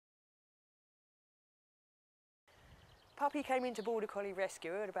Puppy came into Border Collie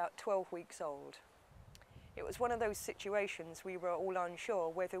Rescue at about 12 weeks old. It was one of those situations we were all unsure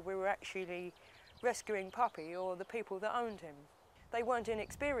whether we were actually rescuing Puppy or the people that owned him. They weren't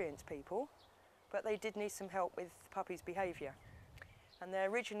inexperienced people, but they did need some help with Puppy's behaviour. And they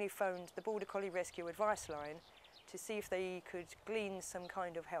originally phoned the Border Collie Rescue advice line to see if they could glean some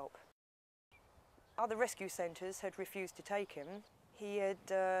kind of help. Other rescue centres had refused to take him. He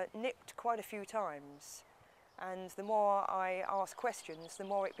had nipped quite a few times, and the more I asked questions, the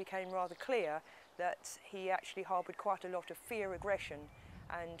more it became rather clear that he actually harboured quite a lot of fear aggression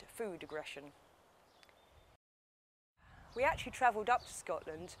and food aggression. We actually travelled up to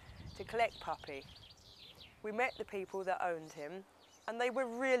Scotland to collect Puppy. We met the people that owned him, and they were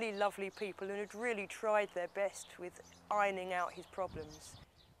really lovely people and had really tried their best with ironing out his problems.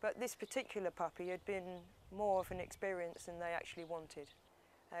 But this particular puppy had been more of an experience than they actually wanted.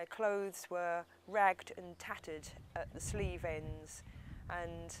 Clothes were ragged and tattered at the sleeve ends,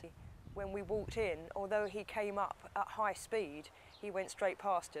 and when we walked in, although he came up at high speed, he went straight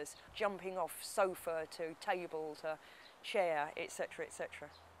past us, jumping off sofa to table to chair, etc., etc.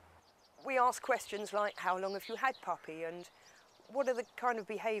 We asked questions like, how long have you had Puppy, and what are the kind of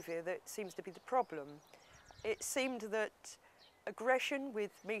behaviour that seems to be the problem? It seemed that aggression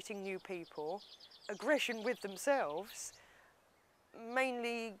with meeting new people, aggression with themselves,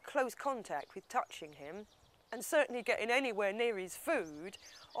 mainly close contact with touching him, and certainly getting anywhere near his food,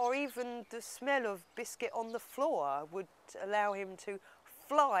 or even the smell of biscuit on the floor would allow him to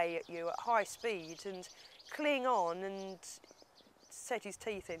fly at you at high speed and cling on and set his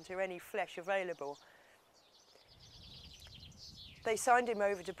teeth into any flesh available. They signed him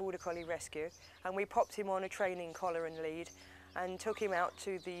over to Border Collie Rescue, and we popped him on a training collar and lead and took him out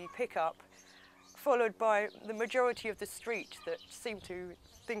to the pickup, followed by the majority of the street that seemed to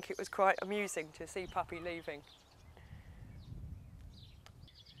think it was quite amusing to see Puppy leaving.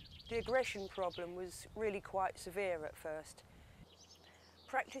 The aggression problem was really quite severe at first.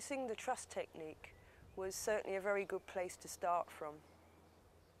 Practicing the trust technique was certainly a very good place to start from.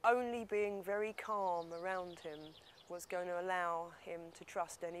 Only being very calm around him was going to allow him to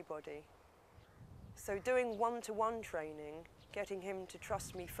trust anybody. So doing one-to-one training, getting him to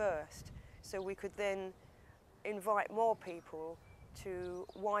trust me first, so we could then invite more people to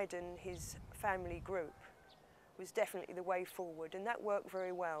widen his family group, was definitely the way forward, and that worked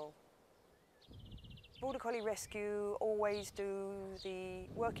very well. Border Collie Rescue always do the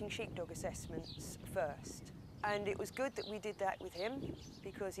working sheepdog assessments first, and it was good that we did that with him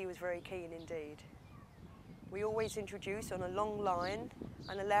because he was very keen indeed. We always introduce on a long line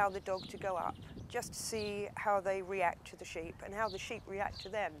and allow the dog to go up, just to see how they react to the sheep and how the sheep react to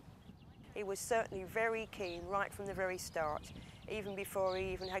them. He was certainly very keen right from the very start, even before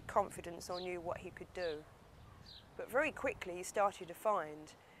he even had confidence or knew what he could do. But very quickly he started to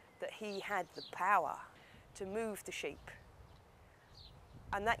find that he had the power to move the sheep,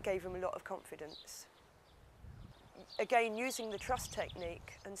 and that gave him a lot of confidence. Again, using the trust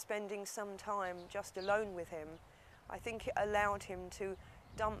technique and spending some time just alone with him, I think it allowed him to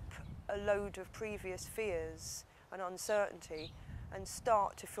dump a load of previous fears and uncertainty and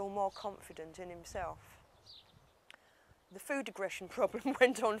start to feel more confident in himself. The food aggression problem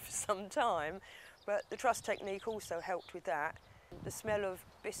went on for some time, but the trust technique also helped with that. The smell of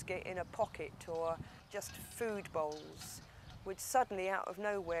biscuit in a pocket or just food bowls would suddenly out of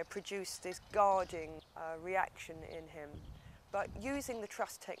nowhere produce this guarding reaction in him. But using the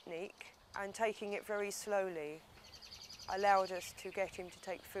trust technique and taking it very slowly allowed us to get him to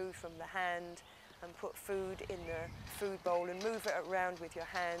take food from the hand and put food in the food bowl and move it around with your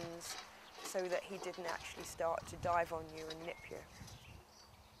hands so that he didn't actually start to dive on you and nip you.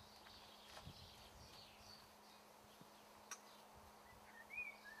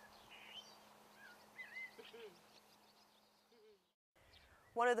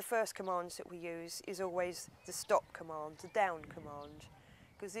 One of the first commands that we use is always the stop command, the down command,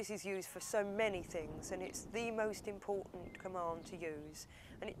 because this is used for so many things and it's the most important command to use.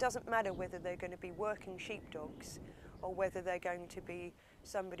 And it doesn't matter whether they're going to be working sheepdogs or whether they're going to be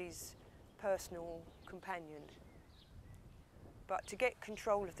somebody's personal companion. But to get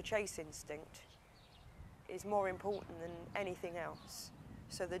control of the chase instinct is more important than anything else.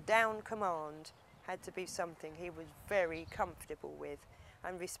 So the down command had to be something he was very comfortable with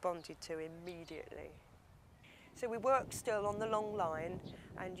and responded to immediately. So we worked still on the long line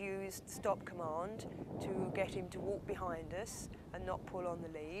and used the stop command to get him to walk behind us and not pull on the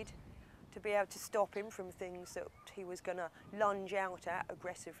lead, to be able to stop him from things that he was going to lunge out at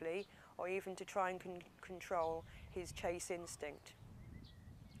aggressively, or even to try and control his chase instinct.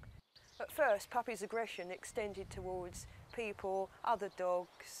 At first, Puppy's aggression extended towards people, other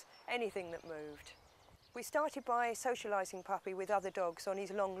dogs, anything that moved. We started by socialising Puppy with other dogs on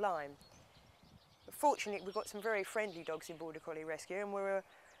his long line. Fortunately, we've got some very friendly dogs in Border Collie Rescue, and we were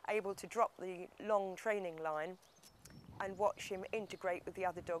able to drop the long training line and watch him integrate with the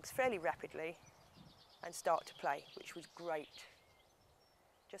other dogs fairly rapidly and start to play, which was great.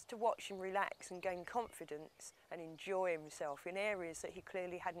 Just to watch him relax and gain confidence and enjoy himself in areas that he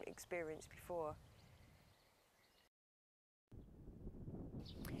clearly hadn't experienced before.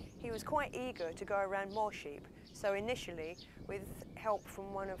 He was quite eager to go around more sheep, so initially, with help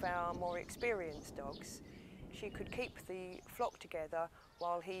from one of our more experienced dogs, she could keep the flock together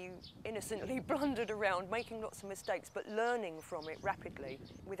while he innocently blundered around, making lots of mistakes, but learning from it rapidly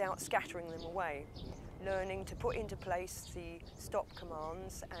without scattering them away. Learning to put into place the stop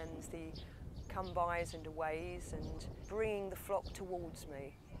commands and the come-bys and aways and bringing the flock towards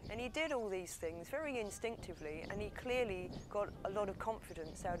me. And he did all these things very instinctively, and he clearly got a lot of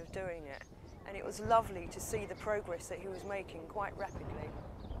confidence out of doing it. And it was lovely to see the progress that he was making quite rapidly.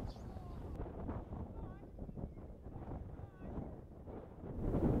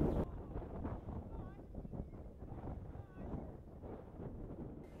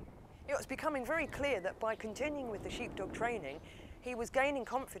 It was becoming very clear that by continuing with the sheepdog training, he was gaining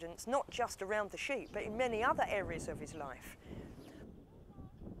confidence not just around the sheep, but in many other areas of his life.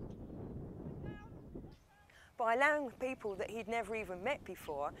 By allowing people that he'd never even met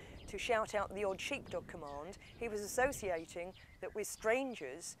before to shout out the odd sheepdog command, he was associating that with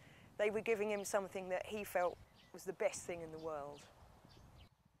strangers, they were giving him something that he felt was the best thing in the world.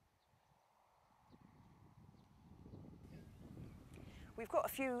 We've got a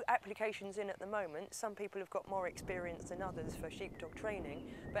few applications in at the moment. Some people have got more experience than others for sheepdog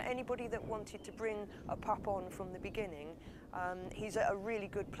training, but anybody that wanted to bring a pup on from the beginning, he's at a really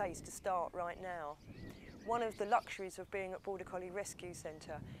good place to start right now. One of the luxuries of being at Border Collie Rescue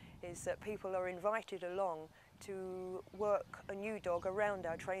Centre is that people are invited along to work a new dog around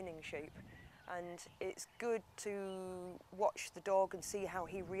our training sheep. And it's good to watch the dog and see how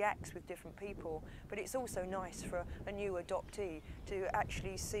he reacts with different people, but it's also nice for a new adoptee to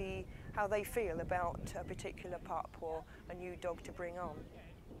actually see how they feel about a particular pup or a new dog to bring on.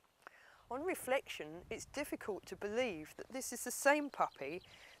 On reflection, it's difficult to believe that this is the same puppy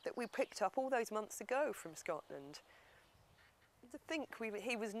that we picked up all those months ago from Scotland. To think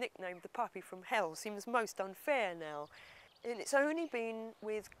he was nicknamed the puppy from hell seems most unfair now. And it's only been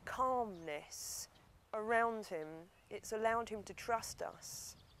with calmness around him, it's allowed him to trust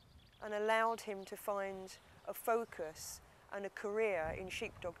us and allowed him to find a focus and a career in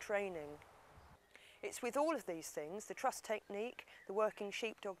sheepdog training. It's with all of these things, the trust technique, the working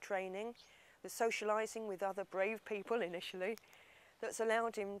sheepdog training, the socialising with other brave people initially, that's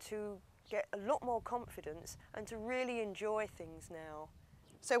allowed him to get a lot more confidence and to really enjoy things now.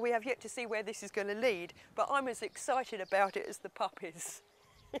 So we have yet to see where this is going to lead, but I'm as excited about it as the pup is.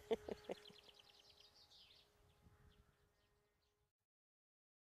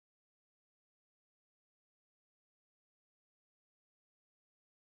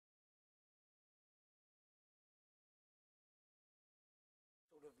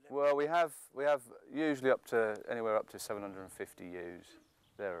 Well, we have usually anywhere up to 750 ewes.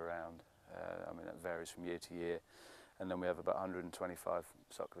 They're around. I mean, that varies from year to year. And then we have about 125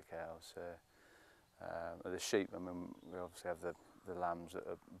 suckler cows. The sheep, I mean, we obviously have the lambs that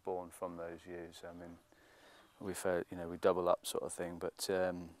are born from those ewes. I mean, we double up sort of thing, but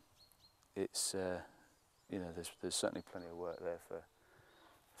it's there's certainly plenty of work there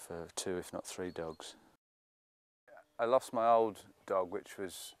for 2, if not 3 dogs. I lost my old dog, which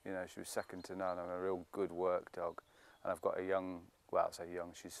was, she was second to none. I'm a real good work dog, and I've got a young, well, I say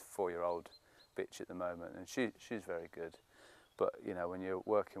young, she's 4-year-old bitch at the moment, and she's very good. But when you're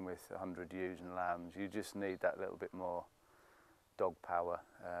working with 100 ewes and lambs, you just need that little bit more dog power,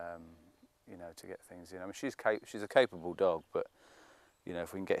 to get things in. I mean, she's a capable dog, but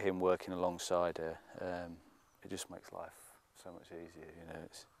if we can get him working alongside her, it just makes life so much easier.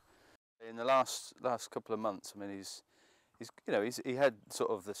 In the last couple of months, I mean, he had sort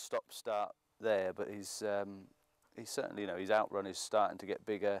of the stop-start there, but he's certainly, his outrun is starting to get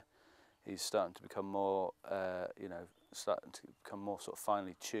bigger. He's starting to become more, starting to become more sort of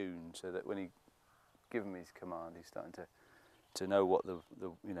finely tuned, so that when he give him his command, he's starting to know what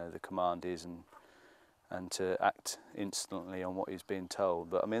the command is and to act instantly on what he's being told.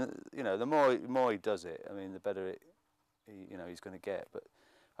 But I mean, the more he does it, I mean, the better he's going to get. But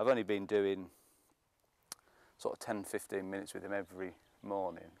I've only been doing sort of 10-15 minutes with him every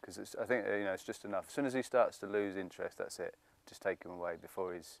morning, because I think it's just enough. As soon as he starts to lose interest, that's it. Just take him away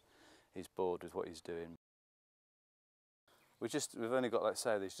before he's he's bored with what he's doing. We've only got, like I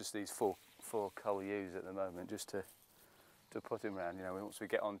say, there's just these four Collie ewes at the moment, just to put him around. You know, once we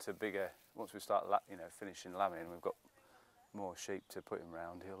get on to bigger, once we start, you know, finishing lambing, we've got more sheep to put him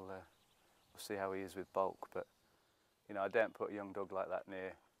around. We'll see how he is with bulk, but you know, I don't put a young dog like that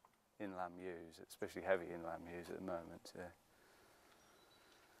near in-lamb ewes, especially heavy in-lamb ewes at the moment.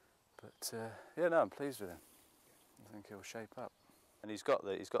 But yeah, no, I'm pleased with him. I think he'll shape up, and he's got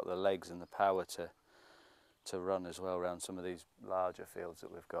the legs and the power to run as well around some of these larger fields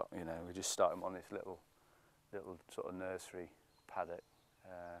that we've got. You know, we just start him on this little sort of nursery paddock,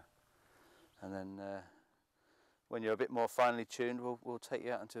 and then when you're a bit more finely tuned, we'll take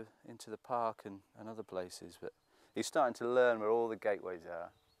you out into the park and other places. But he's starting to learn where all the gateways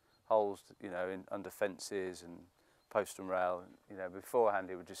are, holes, you know, under fences and post and rail. You know, beforehand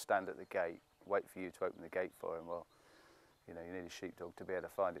he would just stand at the gate, wait for you to open the gate for him. Well, you know, you need a sheepdog to be able to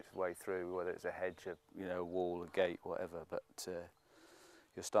find its way through, whether it's a hedge, you know, a wall, a gate, whatever. But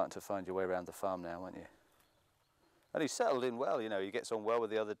you're starting to find your way around the farm now, aren't you? And he's settled in well. You know, he gets on well with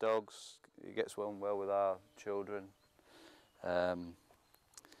the other dogs. He gets on well with our children.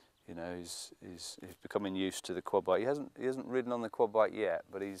 You know, he's becoming used to the quad bike. He hasn't ridden on the quad bike yet,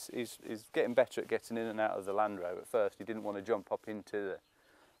 but he's getting better at getting in and out of the Land Rover. At first, he didn't want to jump up into the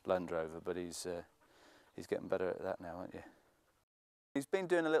Land Rover, but he's getting better at that now, aren't you? He's been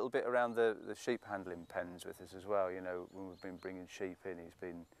doing a little bit around the sheep handling pens with us as well. You know, when we've been bringing sheep in, he's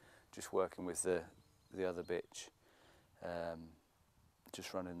been just working with the other bitch,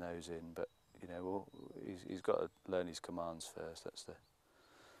 just running those in. But you know, he's got to learn his commands first.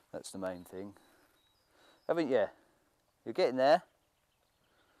 That's the main thing, haven't you? You're getting there.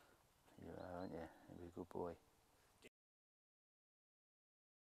 You are, aren't you? You're a good boy.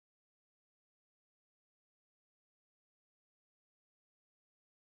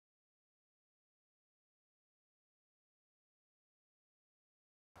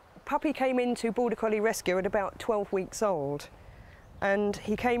 Puppy came into Border Collie Rescue at about 12 weeks old, and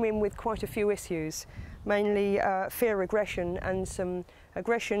he came in with quite a few issues, mainly fear aggression and some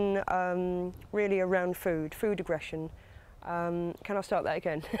aggression really around food aggression. Can I start that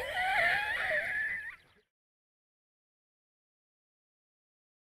again?